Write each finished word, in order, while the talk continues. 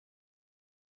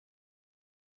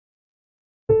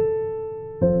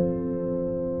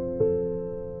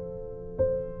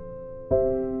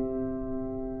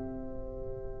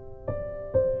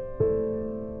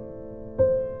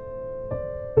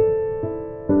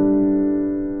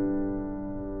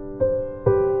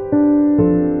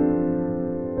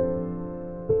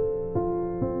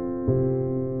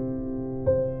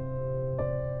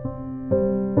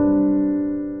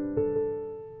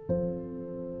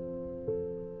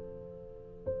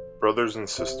Brothers and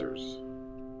sisters,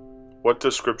 what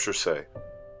does Scripture say?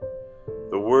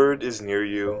 The word is near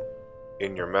you,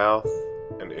 in your mouth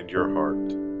and in your heart.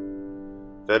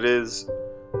 That is,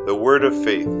 the word of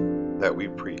faith that we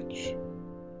preach.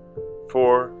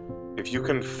 For if you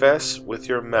confess with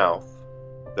your mouth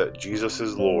that Jesus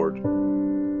is Lord,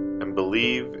 and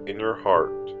believe in your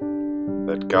heart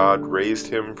that God raised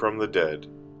him from the dead,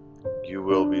 you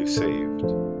will be saved.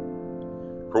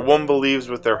 For one believes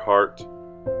with their heart,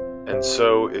 and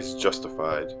so is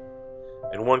justified,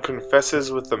 and one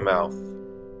confesses with the mouth,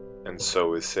 and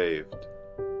so is saved.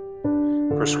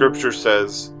 For Scripture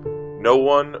says, no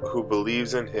one who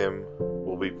believes in him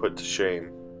will be put to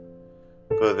shame,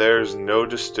 for there is no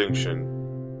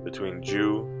distinction between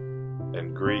Jew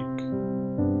and Greek.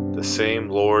 The same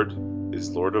Lord is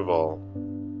Lord of all,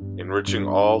 enriching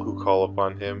all who call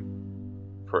upon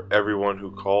him, for everyone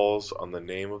who calls on the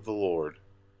name of the Lord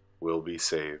will be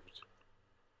saved.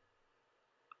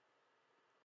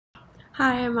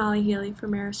 Hi, I'm Molly Healy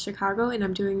from Marist Chicago, and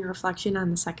I'm doing a reflection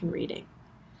on the second reading.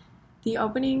 The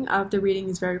opening of the reading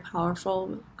is very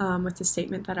powerful with the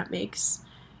statement that it makes,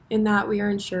 in that we are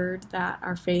ensured that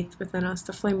our faith within us,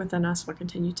 the flame within us, will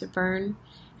continue to burn,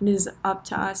 and it is up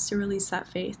to us to release that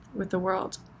faith with the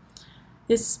world.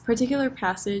 This particular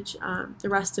passage, the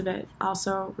rest of it,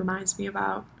 also reminds me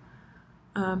about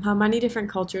how many different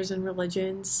cultures and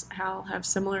religions have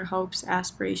similar hopes,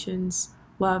 aspirations,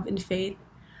 love, and faith.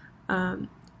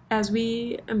 As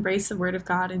we embrace the Word of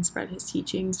God and spread His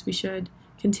teachings, we should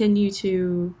continue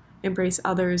to embrace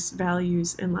others'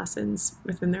 values and lessons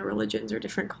within their religions or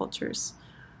different cultures.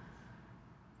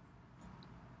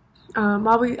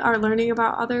 While we are learning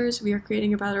about others, we are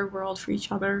creating a better world for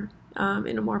each other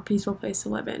and a more peaceful place to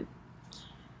live in.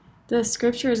 The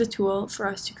Scripture is a tool for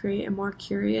us to create a more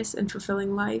curious and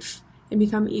fulfilling life and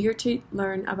become eager to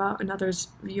learn about another's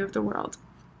view of the world.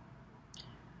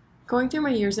 Going through my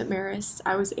years at Marist,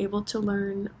 I was able to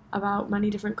learn about many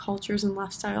different cultures and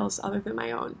lifestyles other than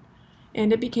my own,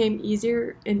 and it became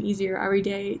easier and easier every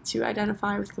day to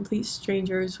identify with complete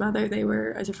strangers, whether they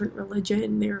were a different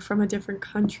religion, they were from a different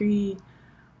country,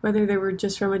 whether they were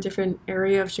just from a different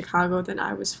area of Chicago than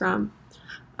I was from,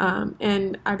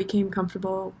 and I became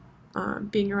comfortable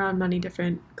being around many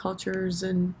different cultures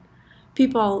and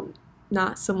people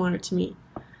not similar to me.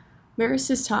 Marist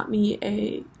has taught me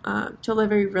to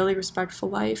live a really respectful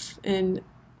life,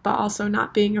 but also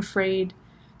not being afraid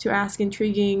to ask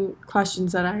intriguing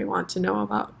questions that I want to know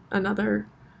about another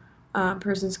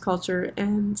person's culture,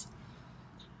 and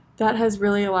that has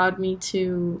really allowed me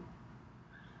to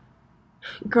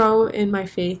grow in my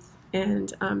faith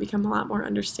and become a lot more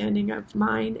understanding of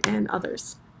mine and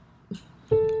others.